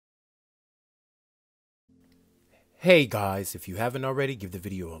Hey guys, if you haven't already, give the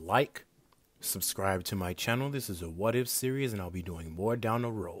video a like, subscribe to my channel. This is a what if series and I'll be doing more down the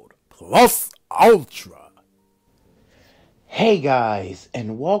road. Plus Ultra. Hey guys,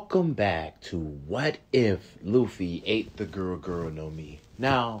 and welcome back to What If Luffy Ate the Goro no Mi.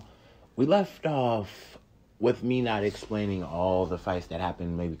 Now, we left off with me not explaining all the fights that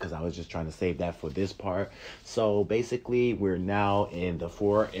happened, maybe because I was just trying to save that for this part. So basically, we're now in the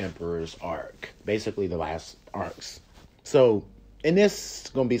Four Emperors arc. Basically, the last arcs. So, in this,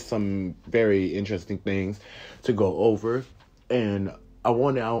 going to be some very interesting things to go over. And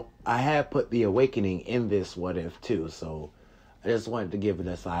I had put the Awakening in this What If too. So, I just wanted to give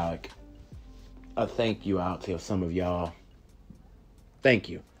this like a thank you out to some of y'all. Thank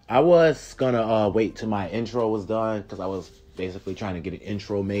you. I was gonna wait till my intro was done because I was basically trying to get an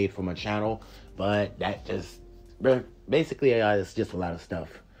intro made for my channel, but that just basically it's just a lot of stuff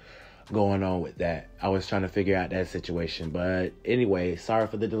going on with that. I was trying to figure out that situation, but anyway, sorry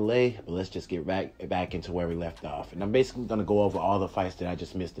for the delay, but let's just get back into where we left off. And I'm basically gonna go over all the fights that I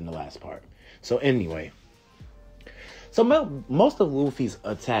just missed in the last part. So anyway. So most of Luffy's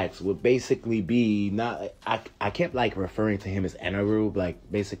attacks would basically be not. I kept like referring to him as Enaroo, like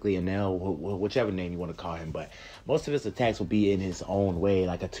basically Enel, whichever name you want to call him. But most of his attacks will be in his own way,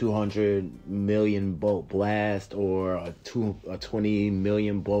 like a 200 million bolt blast or a 20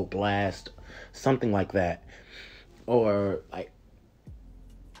 million bolt blast, something like that. Or like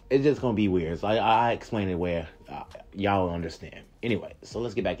it's just gonna be weird. So I explain it where y'all understand. Anyway, so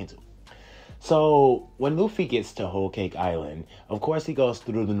let's get back into it. So, when Luffy gets to Whole Cake Island, of course he goes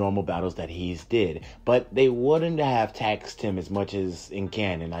through the normal battles that he's did, but they wouldn't have taxed him as much as in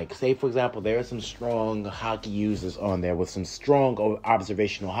canon. Like, say, for example, there are some strong Haki users on there with some strong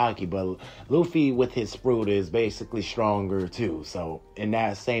observational Haki, but Luffy with his fruit is basically stronger too. So, in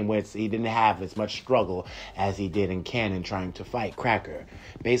that same way, he didn't have as much struggle as he did in canon trying to fight Cracker.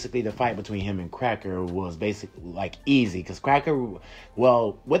 Basically, the fight between him and Cracker was basically, like, easy, because Cracker,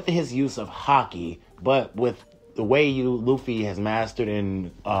 well, with his use of Haki, but with the way Luffy has mastered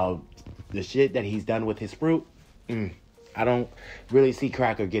in the shit that he's done with his fruit, I don't really see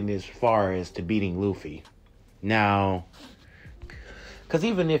Cracker getting as far as to beating Luffy. Now, because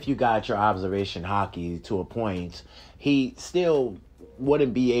even if you got your observation Haki to a point, he still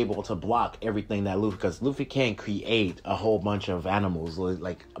wouldn't be able to block everything that Luffy, because Luffy can't create a whole bunch of animals,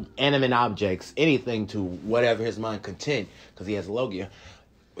 like animate objects, anything to whatever his mind content, because he has Logia.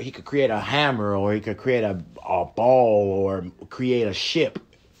 He could create a hammer, or he could create a ball, or create a ship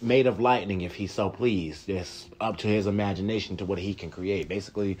made of lightning if he so pleased. It's up to his imagination to what he can create.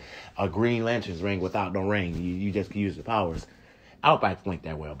 Basically, a Green Lantern's ring without no ring. You just can use the powers. I hope I explained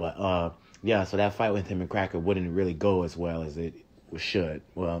that well, but yeah, so that fight with him and Cracker wouldn't really go as well as it should.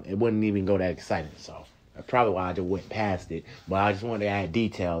 Well, it wouldn't even go that exciting, so that's probably why I just went past it, but I just wanted to add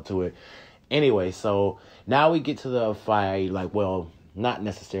detail to it. Anyway, so now we get to the fight, like, well, not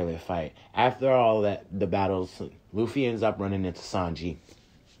necessarily a fight. After all that, the battles, Luffy ends up running into Sanji,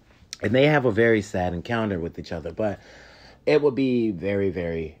 and they have a very sad encounter with each other, but it would be very,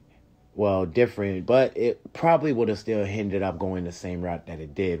 very, well, different, but it probably would have still ended up going the same route that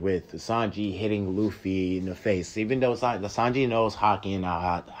it did, with Sanji hitting Luffy in the face, even though Sanji knows Haki and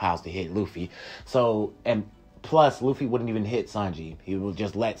how to hit Luffy. So, and plus, Luffy wouldn't even hit Sanji. He would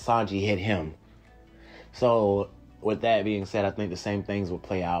just let Sanji hit him. So, with that being said, I think the same things will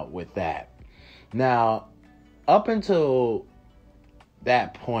play out with that. Now, up until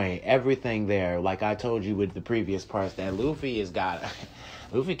that point, everything there, like I told you with the previous parts, that Luffy has got...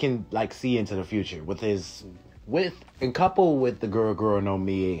 Luffy can, like, see into the future and coupled with the Goro no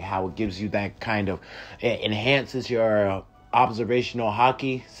Mi, how it gives you that kind of, it enhances your observational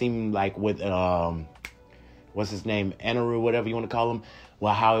Haki, seem like with, what's his name, Enaroo, whatever you want to call him,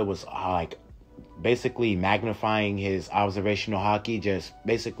 well, how it was, like, basically magnifying his observational Haki, just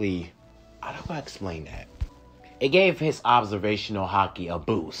basically, how do I explain that? It gave his observational Haki a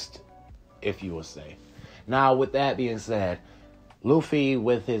boost, if you will say. Now, with that being said, Luffy,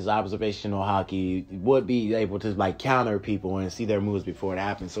 with his observational Haki, would be able to, like, counter people and see their moves before it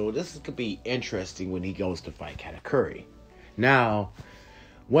happens. So this could be interesting when he goes to fight Katakuri. Now,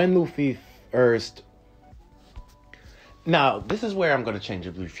 when Luffy first... Now, this is where I'm going to change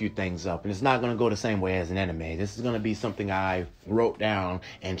a few things up. And it's not going to go the same way as an anime. This is going to be something I wrote down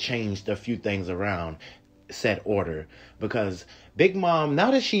and changed a few things around, set order. Because Big Mom,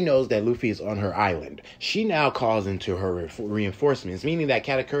 now that she knows that Luffy is on her island, she now calls into her reinforcements, meaning that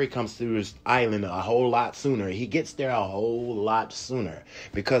Katakuri comes to his island a whole lot sooner. He gets there a whole lot sooner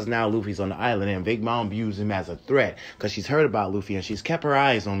because now Luffy's on the island, and Big Mom views him as a threat because she's heard about Luffy and she's kept her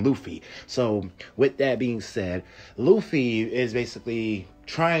eyes on Luffy. So with that being said, Luffy is basically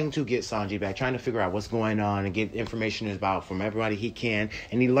trying to get Sanji back, trying to figure out what's going on and get information about from everybody he can.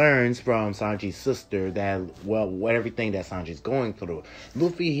 And he learns from Sanji's sister that, well, what everything that Sanji's going through.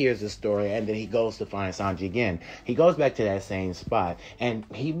 Luffy hears the story, and then he goes to find Sanji again. He goes back to that same spot, and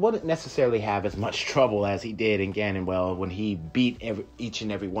he wouldn't necessarily have as much trouble as he did in Ganonwell when he beat each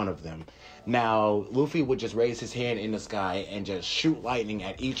and every one of them. Now, Luffy would just raise his hand in the sky and just shoot lightning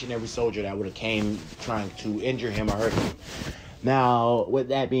at each and every soldier that would have came trying to injure him or hurt him. Now, with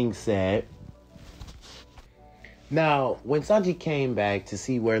that being said, when Sanji came back to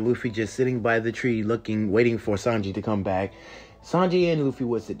see where Luffy just sitting by the tree waiting for Sanji to come back, Sanji and Luffy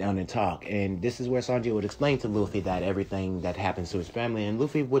would sit down and talk, and this is where Sanji would explain to Luffy that everything that happens to his family, and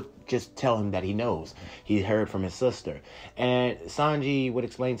Luffy would just tell him that he knows. He heard from his sister. And Sanji would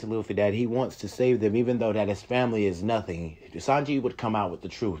explain to Luffy that he wants to save them, even though that his family is nothing. Sanji would come out with the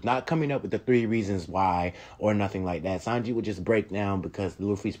truth, not coming up with the 3 reasons why or nothing like that. Sanji would just break down because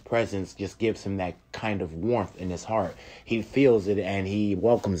Luffy's presence just gives him that kind of warmth in his heart. He feels it and he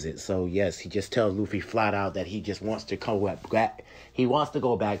welcomes it. So yes, he just tells Luffy flat out that he just wants to come back. He wants to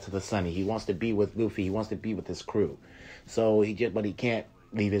go back to the Sunny. He wants to be with Luffy. He wants to be with his crew. So but he can't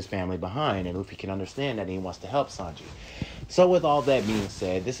leave his family behind, and Luffy can understand that, and he wants to help Sanji. So with all that being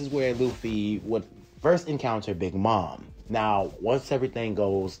said, this is where Luffy would first encounter Big Mom. Now, once everything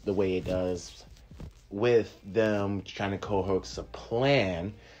goes the way it does with them trying to coax a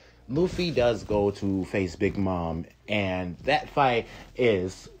plan, Luffy does go to face Big Mom, and that fight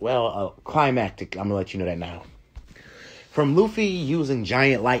is, well, climactic. I'm gonna let you know that now. From Luffy using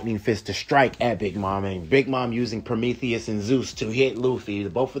giant lightning fists to strike at Big Mom, and Big Mom using Prometheus and Zeus to hit Luffy,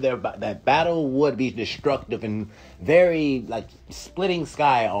 both of that battle would be destructive and very, like, splitting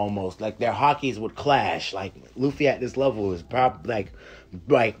sky almost. Like, their hokis would clash. Like, Luffy at this level is probably,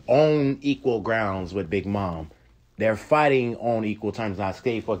 like on equal grounds with Big Mom. They're fighting on equal terms. Now,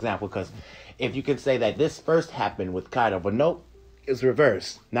 say, for example, because if you could say that this first happened with Kaido, but nope, it's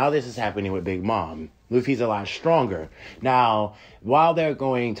reversed. Now this is happening with Big Mom. Luffy's a lot stronger. Now, while they're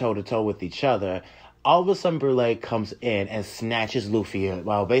going toe-to-toe with each other, all of a sudden Brûlé comes in and snatches Luffy,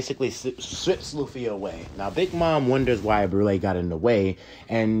 well, basically strips Luffy away. Now, Big Mom wonders why Brûlé got in the way,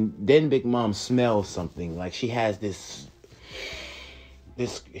 and then Big Mom smells something. Like, she has this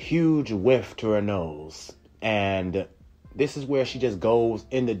huge whiff to her nose, and this is where she just goes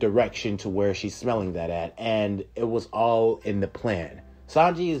in the direction to where she's smelling that at, and it was all in the plan.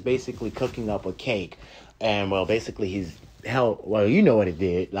 Sanji is basically cooking up a cake, and, well, basically you know what it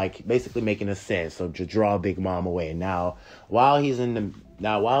did, like, basically making a set, so to draw Big Mom away. Now, while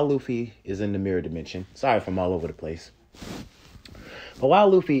Luffy is in the mirror dimension, sorry if I'm all over the place, but while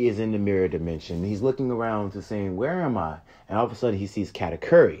Luffy is in the mirror dimension, he's looking around to saying, where am I? And all of a sudden he sees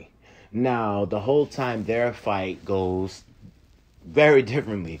Katakuri. Now, the whole time their fight goes very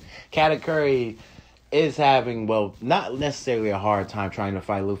differently. Katakuri is having, well, not necessarily a hard time trying to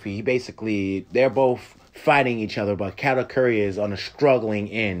fight Luffy. They're both fighting each other, but Katakuri is on a struggling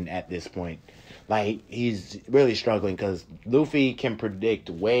end at this point. Like, he's really struggling because Luffy can predict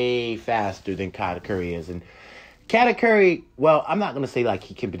way faster than Katakuri is. And Katakuri, well, I'm not going to say like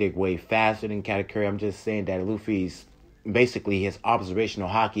he can predict way faster than Katakuri. I'm just saying that Luffy's, basically, his observational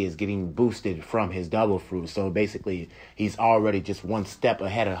haki is getting boosted from his double fruit. So basically, he's already just one step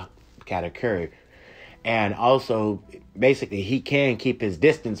ahead of Katakuri. And also, basically, he can keep his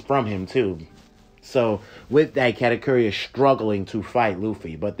distance from him, too. So, with that, Katakuri is struggling to fight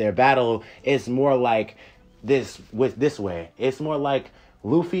Luffy. But their battle is more like this way. It's more like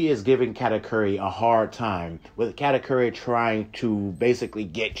Luffy is giving Katakuri a hard time, with Katakuri trying to basically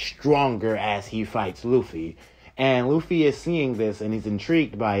get stronger as he fights Luffy. And Luffy is seeing this, and he's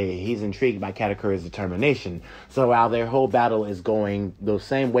intrigued by Katakuri's determination. So while their whole battle is going the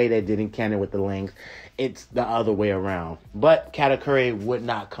same way they did in canon with the length, it's the other way around. But Katakuri would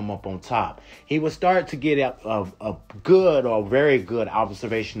not come up on top. He would start to get a good or very good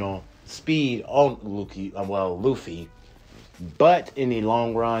observational speed on Luffy. But in the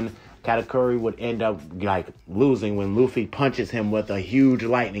long run, Katakuri would end up losing when Luffy punches him with a huge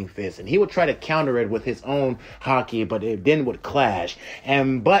lightning fist, and he would try to counter it with his own haki, but it then would clash.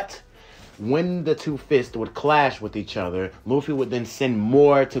 But when the two fists would clash with each other, Luffy would then send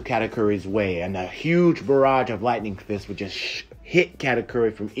more to Katakuri's way, and a huge barrage of lightning fists would just hit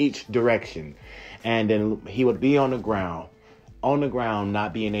Katakuri from each direction, and then he would be on the ground. on the ground,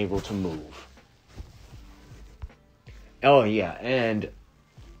 not being able to move. Oh yeah, and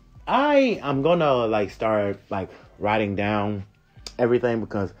I'm gonna like start like writing down everything,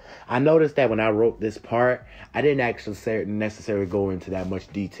 because I noticed that when I wrote this part, I didn't actually necessarily go into that much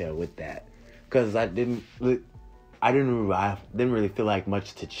detail with that, because I didn't really feel like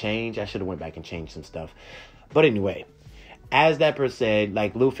much to change. I should have went back and changed some stuff. But anyway, as that per said,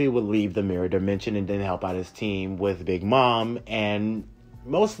 like Luffy would leave the mirror dimension and then help out his team with Big Mom, and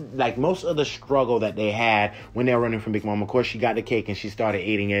most of the struggle that they had when they were running from Big Mom, of course, she got the cake and she started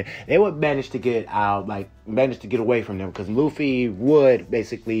eating it. They would manage to get away from them, because Luffy would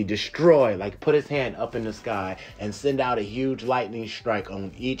basically destroy, like put his hand up in the sky and send out a huge lightning strike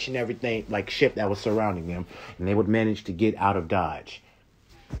on each and everything, like ship that was surrounding them, and they would manage to get out of Dodge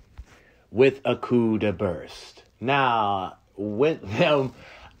with a coup de burst. Now, with them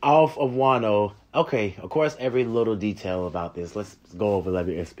off of Wano, okay, of course, every little detail about this. Let's go over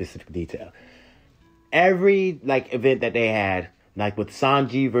every specific detail. Every, like, event that they had, like with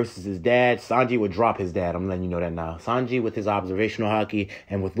Sanji versus his dad, Sanji would drop his dad. I'm letting you know that now. Sanji with his observational haki,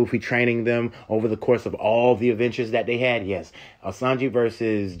 and with Luffy training them over the course of all the adventures that they had, yes. Sanji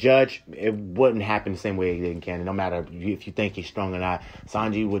versus Judge, it wouldn't happen the same way it did in canon. No matter if you think he's strong or not,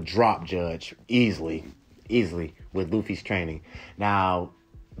 Sanji would drop Judge easily with Luffy's training. Now,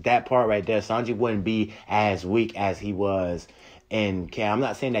 that part right there, Sanji wouldn't be as weak as he was in Cam. I'm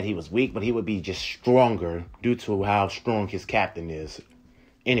not saying that he was weak, but he would be just stronger due to how strong his captain is.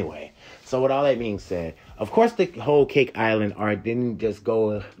 Anyway, so with all that being said, of course the whole Cake Island arc didn't just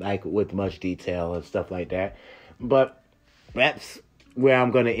go like with much detail and stuff like that, but that's where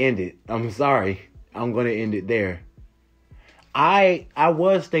I'm gonna end it. I'm sorry, I'm gonna end it there. I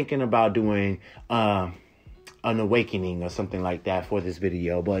was thinking about doing an awakening or something like that for this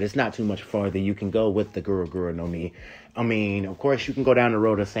video, but it's not too much farther. You can go with the Goro no Mi. I mean, of course, you can go down the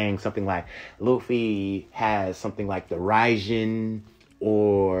road of saying something like Luffy has something like the Raijin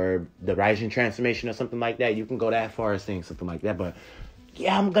or the Raijin transformation or something like that. You can go that far as saying something like that, but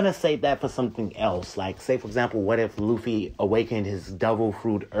yeah, I'm gonna save that for something else. Like, say, for example, what if Luffy awakened his devil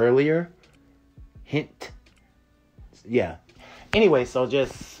fruit earlier? Hint. Yeah. Anyway, so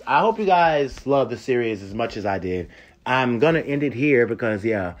I hope you guys love the series as much as I did. I'm going to end it here because,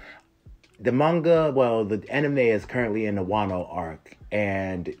 yeah, the manga, well, the anime is currently in the Wano arc.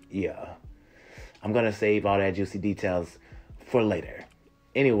 And, yeah, I'm going to save all that juicy details for later.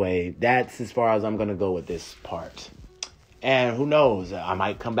 Anyway, that's as far as I'm going to go with this part. And who knows, I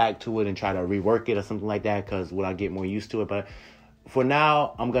might come back to it and try to rework it or something like that, because when I get more used to it. But for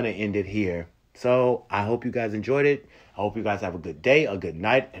now, I'm going to end it here. So I hope you guys enjoyed it. I hope you guys have a good day, a good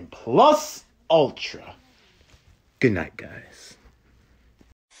night, and plus ultra. Good night, guys.